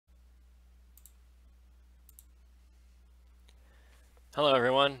Hello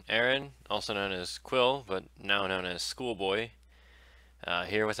everyone, Aaron, also known as Quill, but now known as Schoolboy,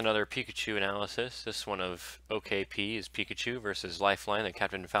 here with another Pikachu analysis. This one of OkayP is Pikachu versus Lifeline, the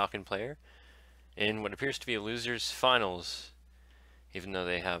Captain Falcon player, in what appears to be a losers finals, even though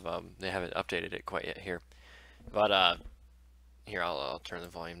they haven't updated it quite yet here. But here I'll turn the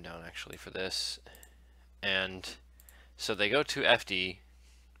volume down actually for this, and so they go to FD.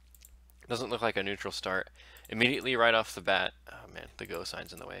 Doesn't look like a neutral start. Immediately right off the bat, oh man, the go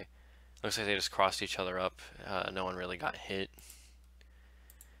sign's in the way. Looks like they just crossed each other up. No one really got hit.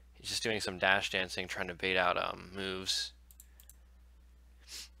 He's just doing some dash dancing, trying to bait out moves.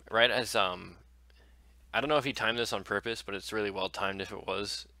 Right as I don't know if he timed this on purpose, but it's really well timed if it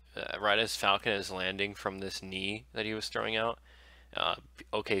was. Right as Falcon is landing from this knee that he was throwing out,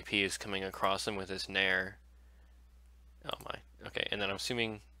 OkayP is coming across him with his NAir. Oh my. Okay, and then I'm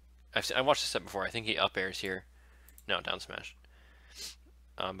assuming I watched this set before. I think he up airs here. No, down smash.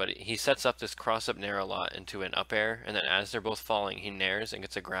 But he sets up this cross-up nair a lot into an up air, and then as they're both falling, he nairs and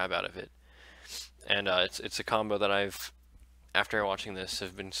gets a grab out of it. And it's a combo that I've, after watching this,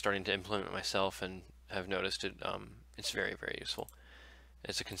 have been starting to implement myself and have noticed it. It's very, very useful.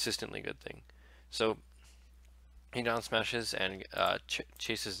 It's a consistently good thing. So he down smashes and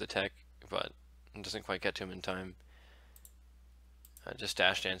chases the tech, but doesn't quite get to him in time. Just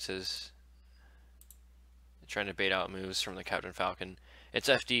dash dances, trying to bait out moves from the Captain Falcon. It's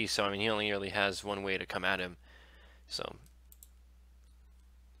FD, so I mean he only really has one way to come at him. So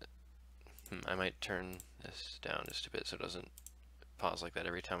I might turn this down just a bit so it doesn't pause like that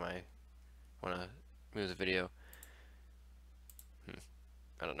every time I want to move the video.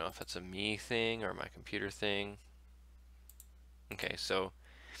 I don't know if it's a me thing or my computer thing. Okay, so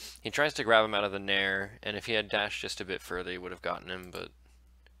he tries to grab him out of the nair, and if he had dashed just a bit further, he would have gotten him, but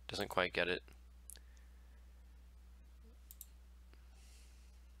doesn't quite get it.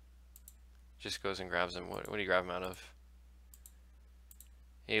 Just goes and grabs him. What do you grab him out of?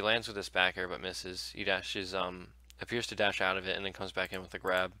 He lands with his back air but misses. He dashes, appears to dash out of it and then comes back in with a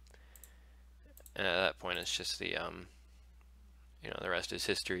grab. And at that point, it's just the, the rest is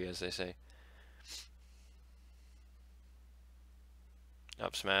history, as they say.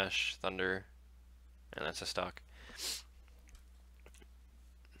 Up smash, thunder, and that's a stock.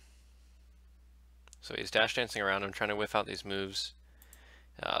 So he's dash dancing around him, trying to whiff out these moves,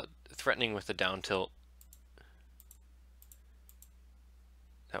 threatening with the down tilt.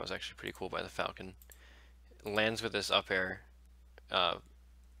 That was actually pretty cool by the Falcon. Lands with this up air,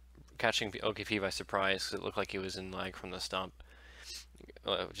 catching OkayP by surprise because it looked like he was in lag from the stomp.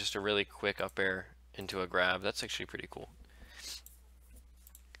 Just a really quick up air into a grab. That's actually pretty cool.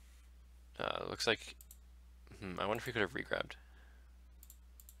 Looks like, I wonder if he could have regrabbed.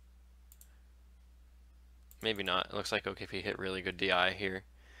 Maybe not. It looks like OkayP hit really good DI here.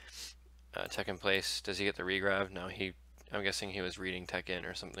 Tech in place. Does he get the regrab? No, I'm guessing he was reading tech in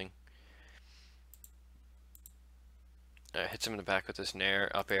or something. Hits him in the back with this nair,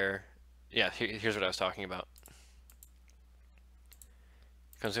 up air. Yeah, here's what I was talking about.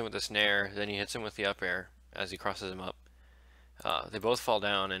 Comes in with this nair, then he hits him with the up air as he crosses him up. They both fall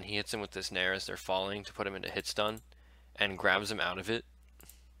down, and he hits him with this nair as they're falling to put him into hitstun, and grabs him out of it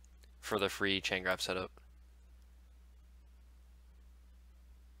for the free chain grab setup.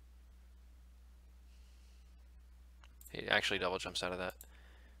 He actually double jumps out of that.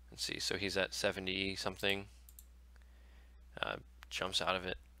 Let's see, so he's at 70 something. Jumps out of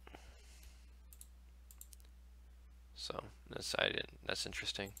it. So that's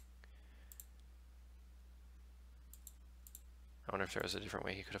interesting. I wonder if there was a different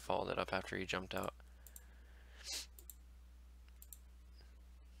way he could have followed it up after he jumped out.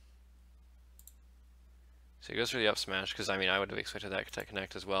 So he goes for the up smash, because I mean I would have expected that to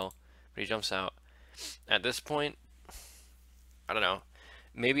connect as well, but he jumps out. At this point, I don't know,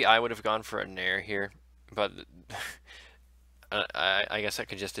 maybe I would have gone for a nair here, but I guess that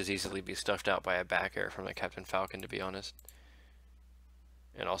could just as easily be stuffed out by a back air from the Captain Falcon, to be honest.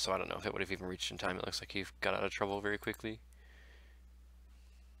 And also, I don't know if it would have even reached in time. It looks like he got out of trouble very quickly.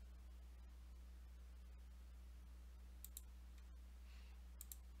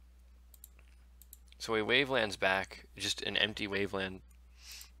 So a wave lands back, just an empty wave land.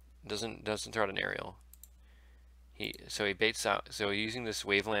 Doesn't throw out an aerial. So he baits out. So using this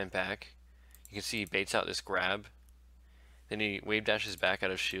wave land back, you can see he baits out this grab. Then he wave dashes back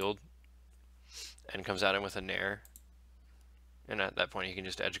out of shield and comes at him with a nair. And at that point, he can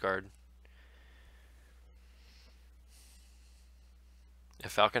just edge guard.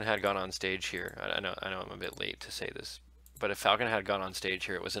 If Falcon had gone on stage here, I know I'm a bit late to say this, but if Falcon had gone on stage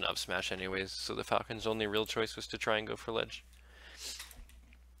here, it was an up smash anyways, so the Falcon's only real choice was to try and go for ledge.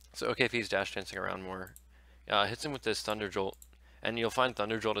 So OkayP's dash dancing around more. Hits him with this Thunder Jolt, and you'll find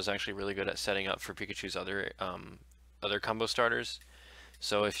Thunder Jolt is actually really good at setting up for Pikachu's other combo starters.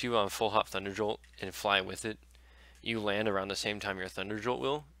 So if you full hop Thunder Jolt and fly with it, you land around the same time your Thunder Jolt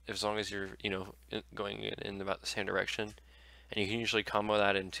will, as long as you're going in about the same direction, and you can usually combo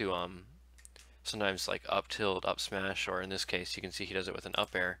that into sometimes like up tilt, up smash, or in this case you can see he does it with an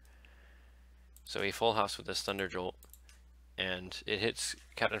up air. So he full hops with this Thunder Jolt, and it hits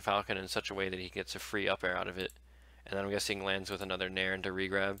Captain Falcon in such a way that he gets a free up air out of it, and then I'm guessing lands with another Nair into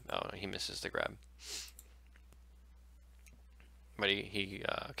regrab. Oh, he misses the grab, but he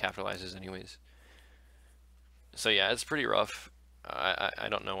capitalizes anyways. So yeah, it's pretty rough. I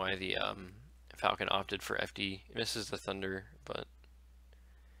don't know why the Falcon opted for FD. It misses the Thunder, but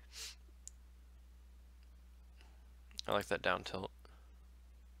I like that down tilt.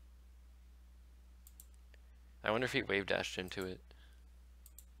 I wonder if he wave dashed into it.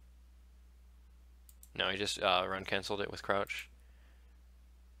 No, he just run canceled it with crouch.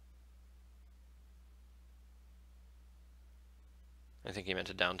 I think he meant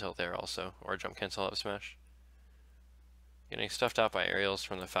to down tilt there also, or jump cancel up smash. Getting stuffed out by aerials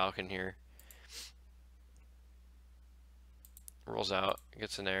from the Falcon here. Rolls out,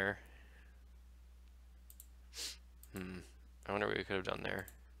 gets an air. I wonder what we could have done there.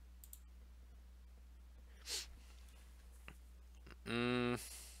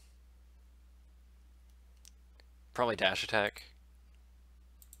 Probably dash attack.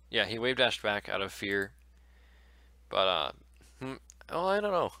 Yeah, he wave dashed back out of fear. But, oh, I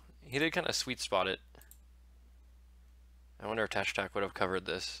don't know. He did kind of sweet spot it. I wonder if dash attack would have covered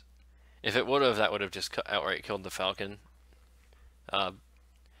this. If it would have, that would have just outright killed the Falcon. I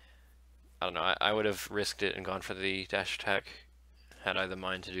don't know. I would have risked it and gone for the dash attack had I the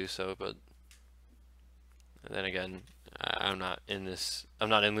mind to do so, but then again, I'm not in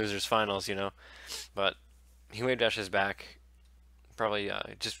losers finals, But he wave dashes back, probably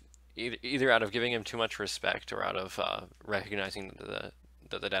just either out of giving him too much respect or out of recognizing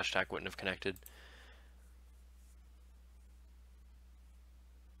that the dash attack wouldn't have connected.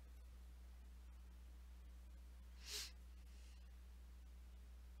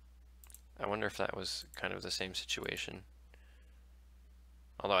 I wonder if that was kind of the same situation.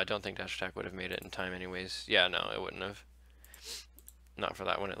 Although I don't think dash attack would have made it in time anyways. Yeah, no, it wouldn't have. Not for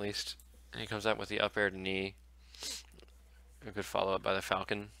that one at least. And he comes up with the up air to knee. A good follow up by the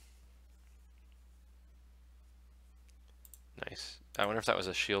Falcon. Nice. I wonder if that was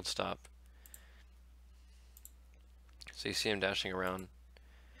a shield stop. So you see him dashing around.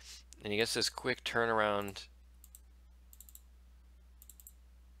 And he gets this quick turnaround.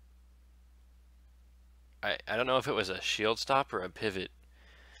 I don't know if it was a shield stop or a pivot.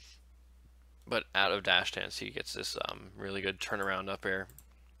 But out of dash dance, he gets this really good turnaround up air.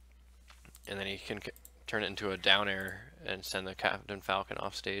 And then he can turn it into a down air and send the Captain Falcon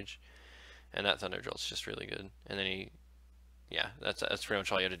off stage. And that Thunder Jolt's just really good. And then yeah, that's pretty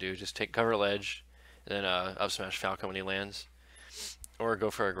much all you have to do. Just take cover ledge, and then up smash Falcon when he lands. Or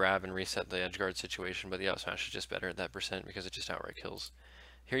go for a grab and reset the edge guard situation, but the up smash is just better at that percent because it just outright kills.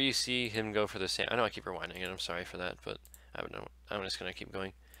 Here you see him go for the same. I know I keep rewinding it, I'm sorry for that, but I'm just going to keep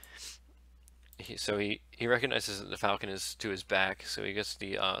going. So he recognizes that the Falcon is to his back, so he gets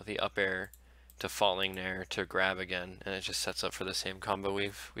the up air to falling Nair to grab again, and it just sets up for the same combo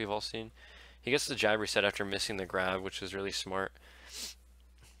we've all seen. He gets the jab reset after missing the grab, which is really smart.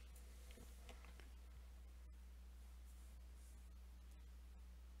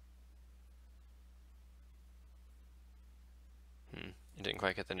 He didn't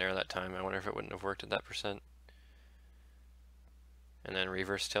quite get the Nair that time. I wonder if it wouldn't have worked at that percent. And then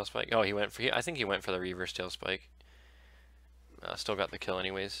reverse tail spike. Oh, I think he went for the reverse tail spike. Still got the kill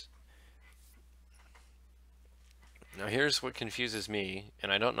anyways. Now here's what confuses me,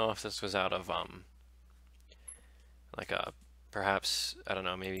 and I don't know if this was out of like perhaps, I don't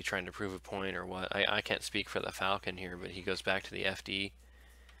know, maybe trying to prove a point or what. I can't speak for the Falcon here, but he goes back to the FD.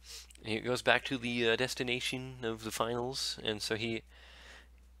 He goes back to the destination of the finals, and so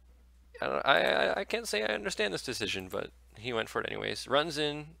I can't say I understand this decision, but he went for it anyways. Runs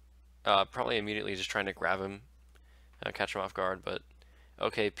in, probably immediately just trying to grab him, catch him off guard, but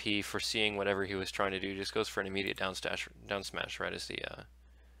OkayP, foreseeing whatever he was trying to do, just goes for an immediate down smash right as the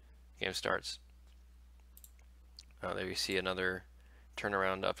game starts. There you see another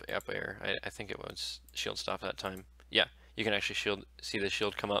turnaround up air. I think it was shield stop that time. Yeah, you can actually see the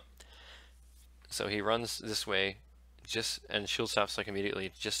shield come up. So he runs this way, and shield stops like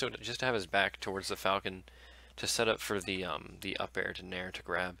immediately, just to have his back towards the Falcon, to set up for the up air to Nair to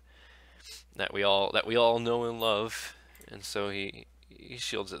grab that we all know and love. And so he he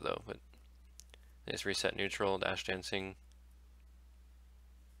shields it though, but just reset neutral, dash dancing.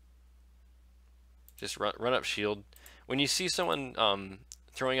 Just run up shield. When you see someone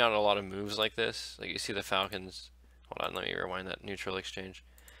throwing out a lot of moves like this, like you see the Falcons. Hold on, let me rewind that neutral exchange.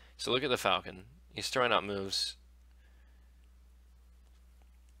 So look at the Falcon. He's throwing out moves.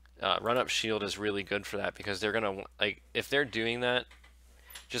 Run up shield is really good for that because they're gonna like if they're doing that,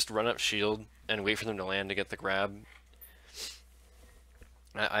 just run up shield and wait for them to land to get the grab.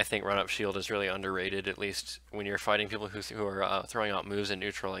 I think run up shield is really underrated, at least when you're fighting people who are throwing out moves in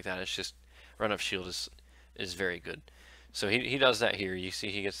neutral like that. It's just run up shield is very good. So he does that here. You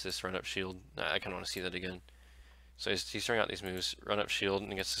see he gets this run up shield. I kind of want to see that again. So he's throwing out these moves, run up shield,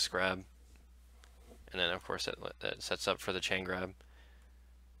 and gets this grab. And then of course that sets up for the chain grab.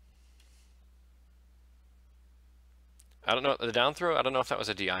 I don't know, the down throw, I don't know if that was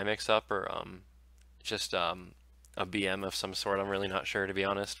a DI mix up or just a BM of some sort. I'm really not sure, to be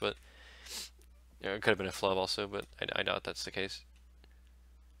honest, but you know, it could have been a flub also, but I doubt that's the case.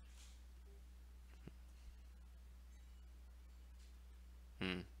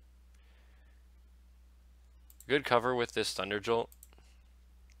 Good cover with this Thunder Jolt.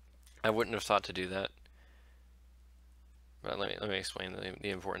 I wouldn't have thought to do that. But let me explain the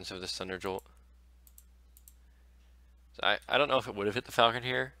importance of this Thunder Jolt. So I don't know if it would have hit the Falcon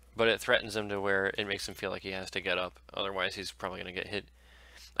here, but it threatens him to where it makes him feel like he has to get up. Otherwise, he's probably going to get hit.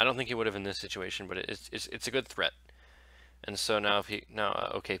 I don't think he would have in this situation, but it's a good threat. And so now if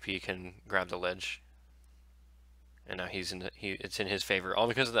OkayP can grab the ledge, and now it's in his favor, all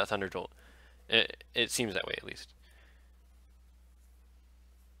because of that Thunder Jolt. It seems that way at least.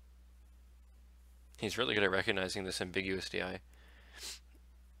 He's really good at recognizing this ambiguous DI.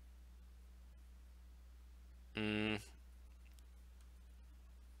 I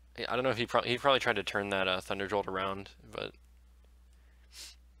don't know if he probably tried to turn that Thunder Jolt around, but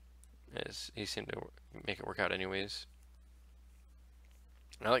he seemed to make it work out anyways.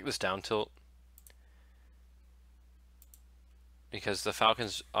 I like this down tilt because the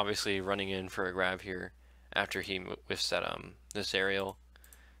Falcon's obviously running in for a grab here after he whiffs that this aerial.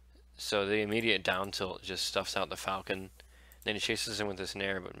 So the immediate down tilt just stuffs out the Falcon. Then he chases him with this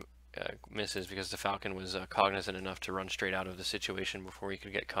NAir, but misses because the Falcon was cognizant enough to run straight out of the situation before he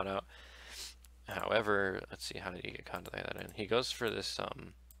could get caught out. However, let's see, how did he get caught like that in? He goes for this.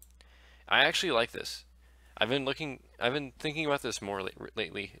 I actually like this. I've been thinking about this more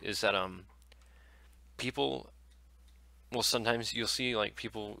lately. Is that people, well, sometimes you'll see like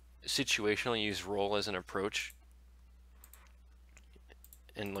people situationally use roll as an approach,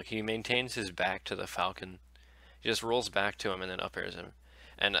 and like he maintains his back to the Falcon. He just rolls back to him and then up airs him.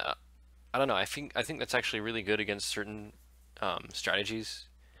 And I don't know. I think that's actually really good against certain strategies,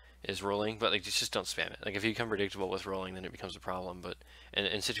 is rolling. But like just don't spam it. Like if you become predictable with rolling, then it becomes a problem. But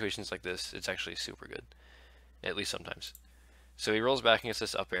in situations like this, it's actually super good, at least sometimes. So he rolls back and gets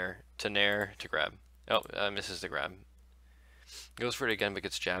this up air to NAir to grab. Oh, misses the grab. Goes for it again, but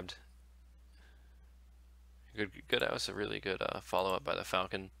gets jabbed. Good. That was a really good follow up by the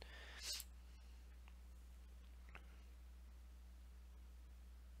Falcon.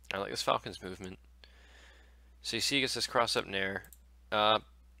 I like this Falcon's movement. So you see he gets this cross up NAir.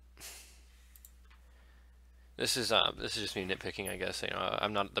 This is just me nitpicking, I guess. You know,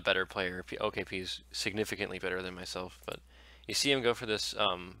 I'm not the better player. OkayP is significantly better than myself, but you see him go for this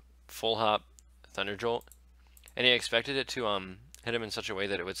full hop Thunder Jolt, and he expected it to hit him in such a way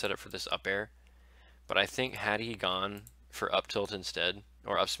that it would set up for this up air. But I think had he gone for up tilt instead,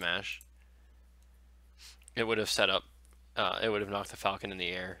 or up smash, it would have set up. It would have knocked the Falcon in the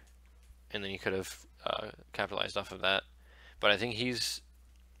air, and then he could have capitalized off of that. But I think he's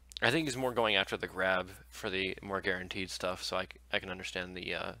more going after the grab for the more guaranteed stuff. So I can understand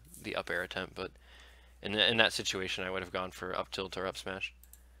the up air attempt, but in that situation, I would have gone for up tilt or up smash.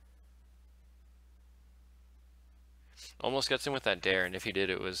 Almost gets him with that dare, and if he did,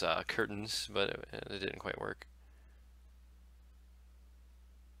 it was curtains, but it didn't quite work.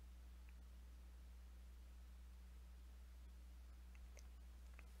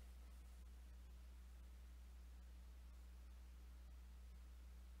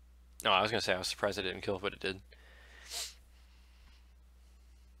 No, I was gonna say I was surprised it didn't kill, but it did.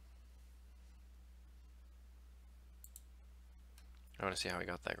 I want to see how he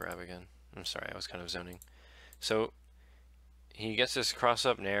got that grab again. I'm sorry, I was kind of zoning. So he gets this cross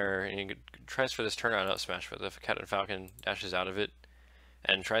up NAir, and he tries for this turnaround up smash, but the Cat and Falcon dashes out of it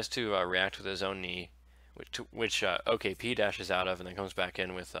and tries to react with his own knee, which OkayP dashes out of, and then comes back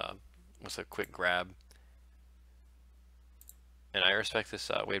in with a quick grab. And I respect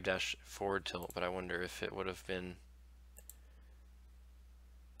this wave dash forward tilt, but I wonder if it would have been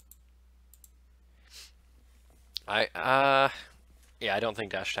Yeah, I don't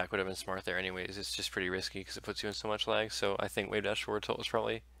think dash attack would have been smart there anyways. It's just pretty risky because it puts you in so much lag. So I think wave dash forward tilt was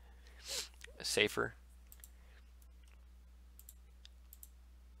probably safer.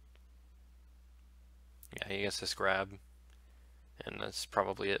 Yeah, he gets this grab, and that's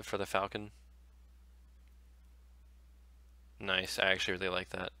probably it for the Falcon. Nice, I actually really like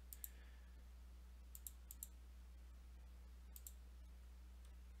that.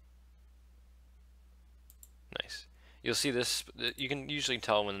 Nice. You'll see this, you can usually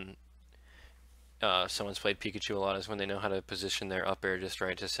tell when someone's played Pikachu a lot is when they know how to position their up air just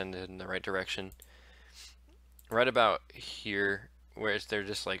right to send it in the right direction. Right about here, where they're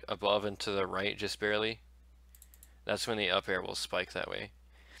just like above and to the right just barely, that's when the up air will spike that way.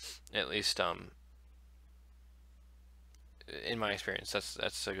 At least in my experience,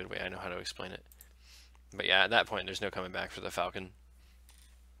 that's a good way I know how to explain it. But yeah, at that point there's no coming back for the Falcon.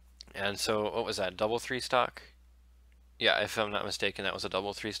 And so what was that, double 3 stock? Yeah, if I'm not mistaken, that was a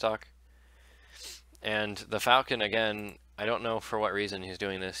double 3 stock. And the Falcon, again, I don't know for what reason he's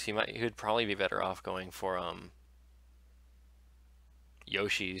doing this. He would probably be better off going for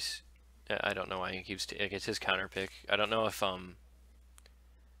Yoshi's. I don't know why he keeps it's his counter pick. I don't know if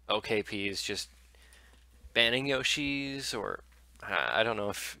OkayP is just banning Yoshi's, or I don't know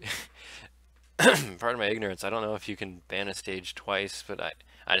if pardon my ignorance, I don't know if you can ban a stage twice, but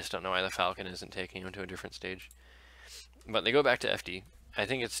I just don't know why the Falcon isn't taking him to a different stage. But they go back to FD. I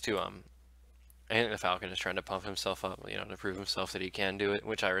think it's to I think the Falcon is trying to pump himself up, you know, to prove himself that he can do it,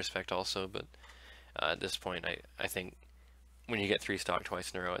 which I respect also. But at this point, I think when you get 3 stock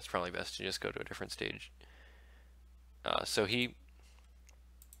twice in a row, it's probably best to just go to a different stage. So he,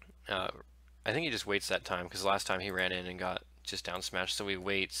 I think he just waits that time, because last time he ran in and got just down smashed. So he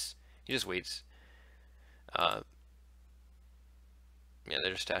waits. He just waits. Yeah,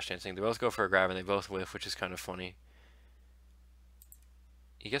 they're just dash dancing. They both go for a grab and they both whiff, which is kind of funny.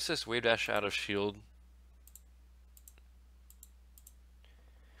 He gets this wave dash out of shield.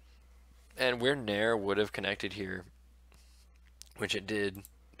 And where NAir would have connected here, which it did,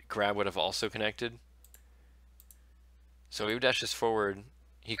 grab would have also connected. So wave dashes forward.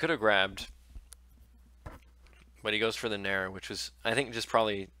 He could have grabbed, but he goes for the NAir, which was, I think, just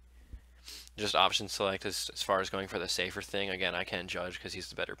probably just option select as far as going for the safer thing. Again, I can't judge because he's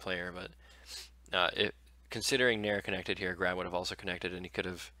the better player, but considering NAir connected here, grab would have also connected, and he could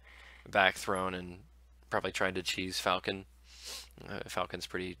have back thrown and probably tried to cheese Falcon. Falcon's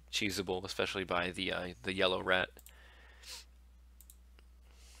pretty cheesable, especially by the yellow rat.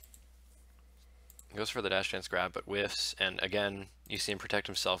 Goes for the dash dance grab, but whiffs, and again, you see him protect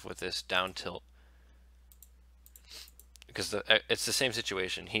himself with this down tilt. Because it's the same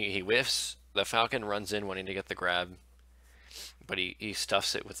situation. He whiffs, the Falcon runs in wanting to get the grab, but he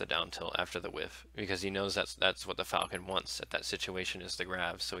stuffs it with the down tilt after the whiff, because he knows that's what the Falcon wants at that situation is the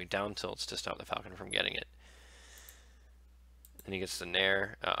grab, so he down tilts to stop the Falcon from getting it. And he gets the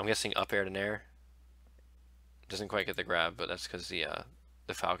NAir. I'm guessing up air to NAir. Doesn't quite get the grab, but that's because the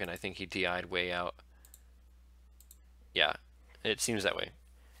Falcon, I think he DI'd way out. Yeah, it seems that way.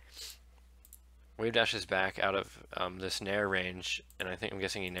 Wave dashes back out of this NAir range, and I'm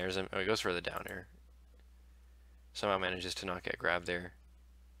guessing he nairs him. Oh, he goes for the down air. Somehow manages to not get grabbed there.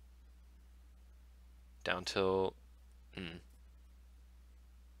 Down tilt.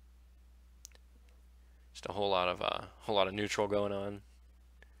 Just a whole lot of neutral going on.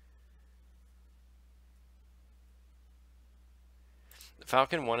 The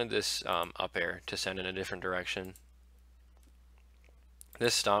Falcon wanted this up air to send in a different direction.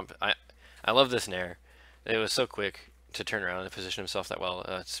 This stomp, I love this NAir. It was so quick to turn around and position himself that well.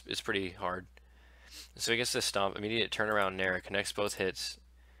 It's pretty hard. So he gets this stomp, immediate turnaround NAir, connects both hits,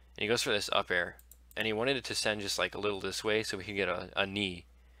 and he goes for this up air. And he wanted it to send just like a little this way so we could get a knee,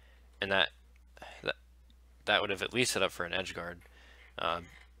 and that would have at least set up for an edge guard.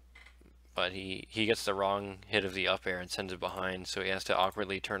 But he gets the wrong hit of the up air and sends it behind, so he has to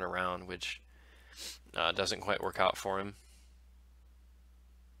awkwardly turn around, which doesn't quite work out for him.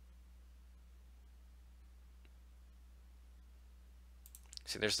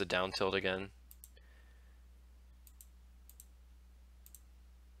 See, there's the down tilt again.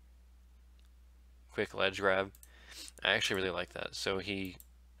 Quick ledge grab. I actually really like that. So I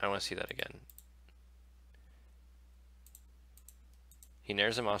want to see that again. He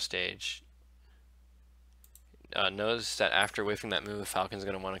nairs him off stage. Knows that after whiffing that move, Falcon's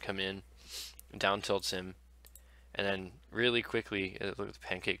going to want to come in. Down tilts him. And then really quickly, look at the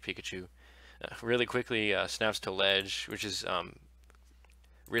pancake Pikachu. Really quickly snaps to ledge, which is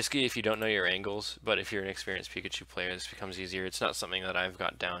risky if you don't know your angles, but if you're an experienced Pikachu player, this becomes easier. It's not something that I've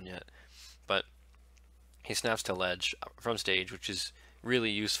got down yet, but He snaps to ledge from stage, which is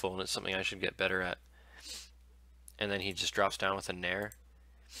really useful, and it's something I should get better at. And then he just drops down with a nair,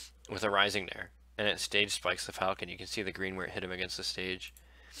 with a rising nair, and it stage spikes the Falcon. You can see the green where it hit him against the stage,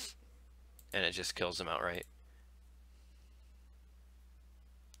 and it just kills him outright.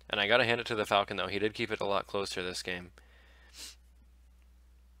 And I gotta hand it to the Falcon, though. He did keep it a lot closer this game.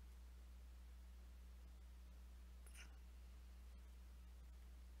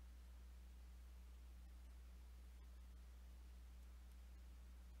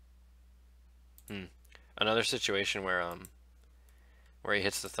 Another situation where he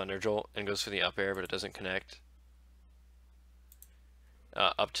hits the Thunder Jolt and goes for the up air, but it doesn't connect.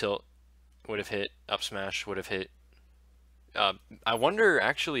 Up tilt would have hit. Up smash would have hit. I wonder,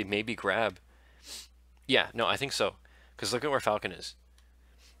 actually, maybe grab. Yeah, no, I think so. Because look at where Falcon is.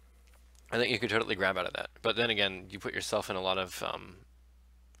 I think you could totally grab out of that. But then again, you put yourself in a lot of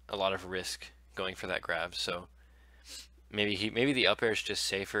risk going for that grab. So maybe the up air is just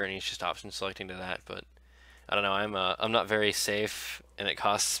safer and he's just option selecting to that. But I don't know. I'm not very safe and it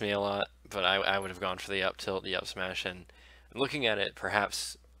costs me a lot. But I would have gone for the up tilt, the up smash, and looking at it,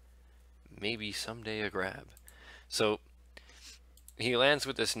 perhaps maybe someday a grab. So he lands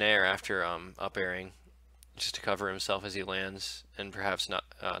with this nair after up airing, just to cover himself as he lands, and perhaps not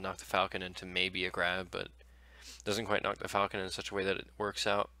knock the Falcon into maybe a grab, but doesn't quite knock the Falcon in such a way that it works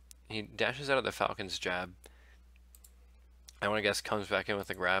out. He dashes out of the Falcon's jab. I want to guess comes back in with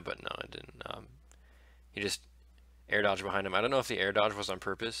a grab, but no, it didn't. He just air dodged behind him. I don't know if the air dodge was on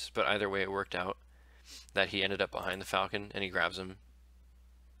purpose, but either way it worked out that he ended up behind the Falcon and he grabs him.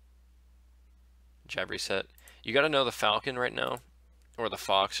 Jab reset. You got to know the Falcon right now, or the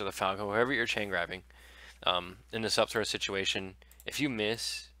Fox or the Falcon, whoever you're chain grabbing. In this up throw situation, if you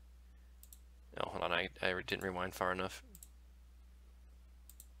miss, oh, hold on, I didn't rewind far enough.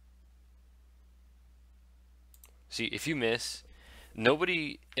 See, if you miss,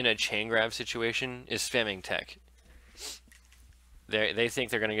 nobody in a chain grab situation is spamming tech. They think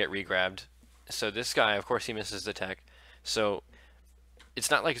they're going to get re-grabbed. So this guy, of course, he misses the tech. So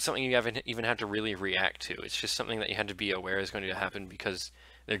it's not like it's something you haven't even had to really react to. It's just something that you had to be aware is going to happen because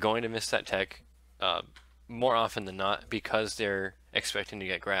they're going to miss that tech more often than not because they're expecting to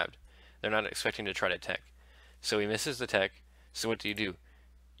get grabbed. They're not expecting to try to tech. So he misses the tech. So what do?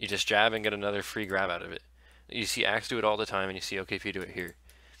 You just jab and get another free grab out of it. You see Axe do it all the time, and you see OkayP do it here.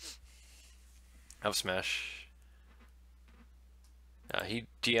 Up smash. He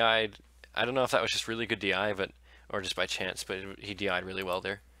DI'd. I don't know if that was just really good DI, or just by chance, but he DI'd really well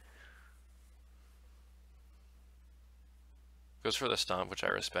there. Goes for the stomp, which I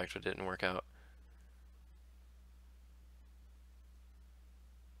respect, but didn't work out.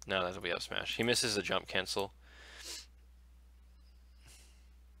 No, that'll be up smash. He misses the jump cancel.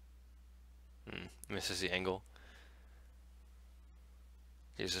 Misses the angle.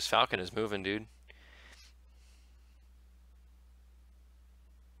 This Falcon is moving, dude.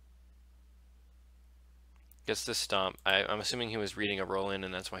 Gets the stomp. I'm assuming he was reading a roll in,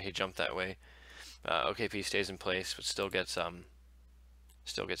 and that's why he jumped that way. OkayP stays in place, but still gets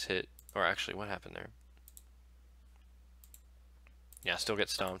hit. Or actually, what happened there? Yeah, still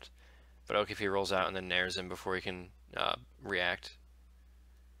gets stomped. But OkayP rolls out and then nairs him before he can react.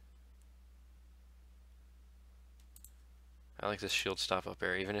 I like this shield stop up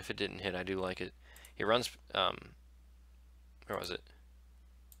air. Even if it didn't hit, I do like it. He runs, where was it?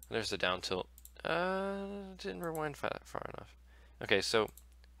 There's the down tilt. Didn't rewind far enough. Okay, so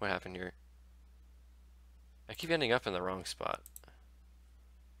what happened here? I keep ending up in the wrong spot.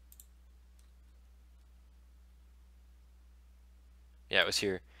 Yeah, it was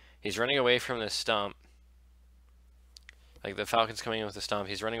here. He's running away from this stomp. Like the Falcon's coming in with the stomp.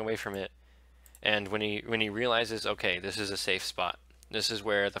 He's running away from it. And when he realizes, okay, this is a safe spot. This is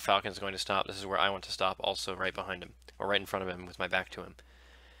where the Falcon's going to stop. This is where I want to stop, also right behind him. Or right in front of him with my back to him.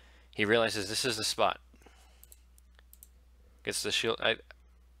 He realizes this is the spot. Gets the shield.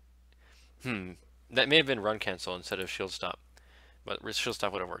 That may have been run cancel instead of shield stop. But shield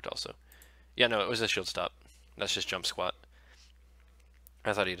stop would have worked also. Yeah, no, it was a shield stop. That's just jump squat.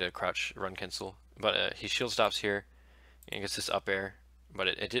 I thought he did a crouch run cancel. But he shield stops here. And gets this up air. But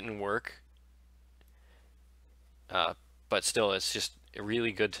it didn't work. But still, it's just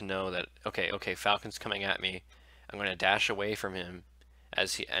really good to know that, okay, Falcon's coming at me. I'm going to dash away from him.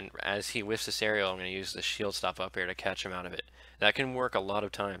 As he whiffs this aerial, I'm going to use the shield stop up air to catch him out of it. That can work a lot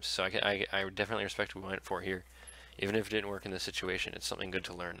of times, so I definitely respect what we went for here. Even if it didn't work in this situation, it's something good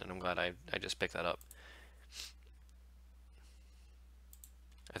to learn, and I'm glad I just picked that up.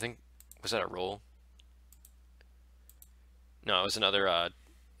 I think, was that a roll? No, it was another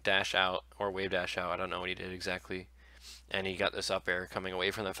dash out or wave dash out. I don't know what he did exactly. And he got this up air coming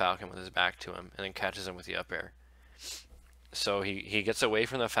away from the Falcon with his back to him, and then catches him with the up air. So he gets away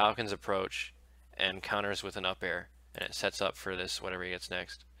from the Falcon's approach and counters with an up air, and it sets up for this whatever he gets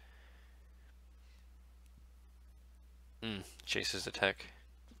next. Chases the tech.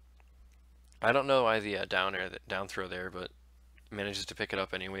 I don't know why the down throw there, but manages to pick it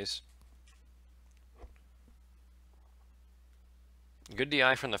up anyways. Good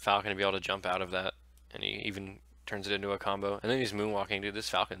DI from the Falcon to be able to jump out of that, and he even turns it into a combo. And then he's moonwalking. Dude, this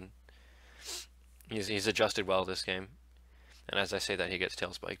Falcon, he's adjusted well this game. And as I say that, he gets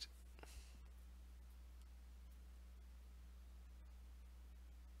tail spiked.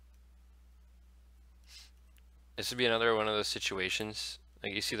 This would be another one of those situations.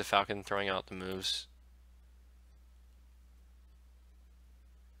 Like, you see the Falcon throwing out the moves.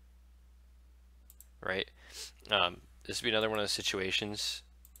 Right? This would be another one of those situations,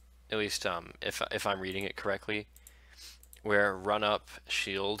 at least if I'm reading it correctly, where run up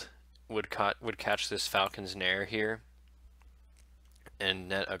shield would catch this Falcon's Nair here and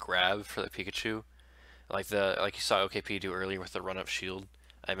net a grab for the Pikachu, like you saw OkayP do earlier with the run up shield.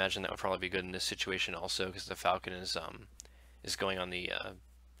 I imagine that would probably be good in this situation also, because the Falcon is going on the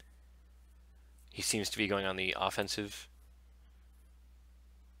he seems to be going on the offensive.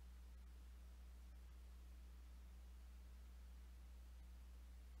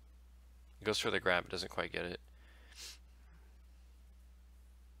 He goes for the grab, but doesn't quite get it.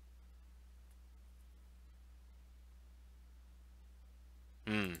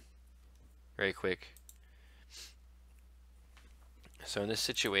 Very quick. So in this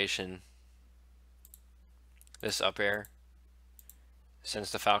situation, this up air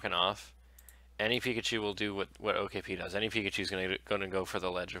sends the Falcon off. Any Pikachu will do what OkayP does. Any Pikachu is going to go for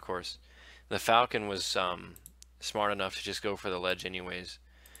the ledge, of course. The Falcon was smart enough to just go for the ledge anyways.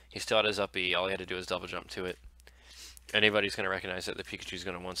 He still had his up B. All he had to do was double jump to it. Anybody's going to recognize that the Pikachu is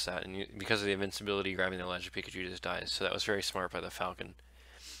going to want that, and because of the invincibility grabbing the ledge, the Pikachu just dies. So that was very smart by the Falcon.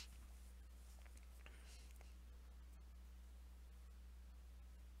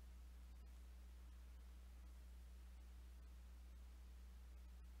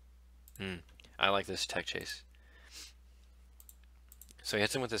 I like this tech chase. So he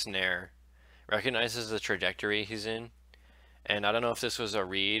hits him with this Nair, recognizes the trajectory he's in, and I don't know if this was a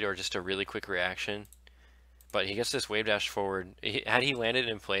read or just a really quick reaction, but he gets this wave dash forward. Had he landed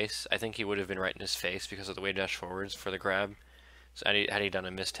in place, I think he would have been right in his face because of the wave dash forwards for the grab. So had he done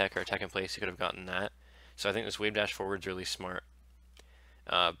a miss tech or a tech in place, he could have gotten that. So I think this wave dash forward's really smart.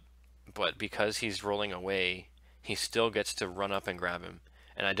 But because he's rolling away, he still gets to run up and grab him.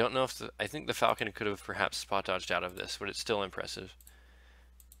 And I don't know if I think the Falcon could have perhaps spot dodged out of this, but it's still impressive.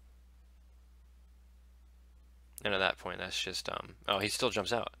 And at that point, that's just, oh, he still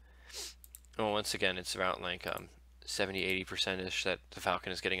jumps out. Well, once again, it's about like 70–80%ish that the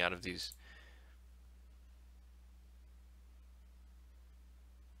Falcon is getting out of these.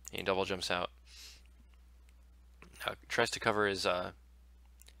 He double jumps out. Tries to cover his the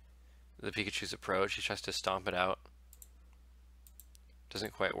Pikachu's approach. He tries to stomp it out.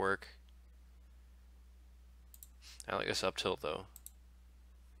 Doesn't quite work. I like this up tilt though.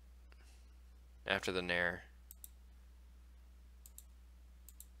 After the Nair.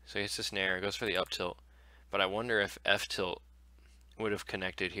 So he hits this Nair, goes for the up tilt. But I wonder if F tilt would have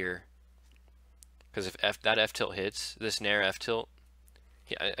connected here. Because if that F tilt hits, this Nair F tilt,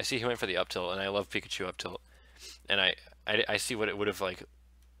 I see he went for the up tilt, and I love Pikachu up tilt. And I see what it would have like.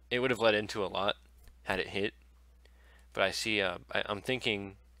 It would have led into a lot had it hit. But I see, I'm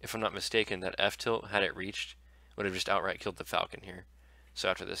thinking, if I'm not mistaken, that F tilt, had it reached, would have just outright killed the Falcon here. So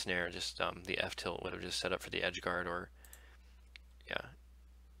after this Nair, just the F tilt would have just set up for the edge guard, or yeah.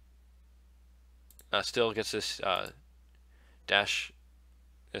 Still gets this dash,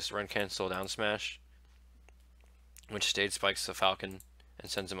 this run cancel down smash, which stage spikes the Falcon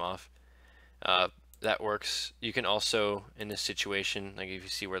and sends him off. That works. You can also, in this situation, like if you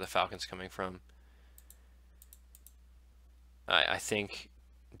see where the Falcon's coming from, I think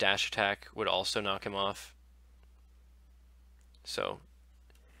dash attack would also knock him off. So,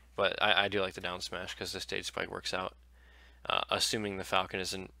 but I do like the down smash because the stage spike works out, assuming the Falcon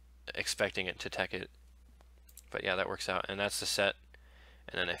isn't expecting it to tech it. But yeah, that works out, and that's the set.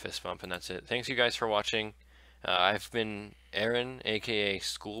 And then a fist bump, and that's it. Thanks you guys for watching. I've been Aaron, aka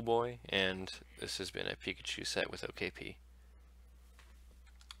Schoolboy, and this has been a Pikachu set with OkayP.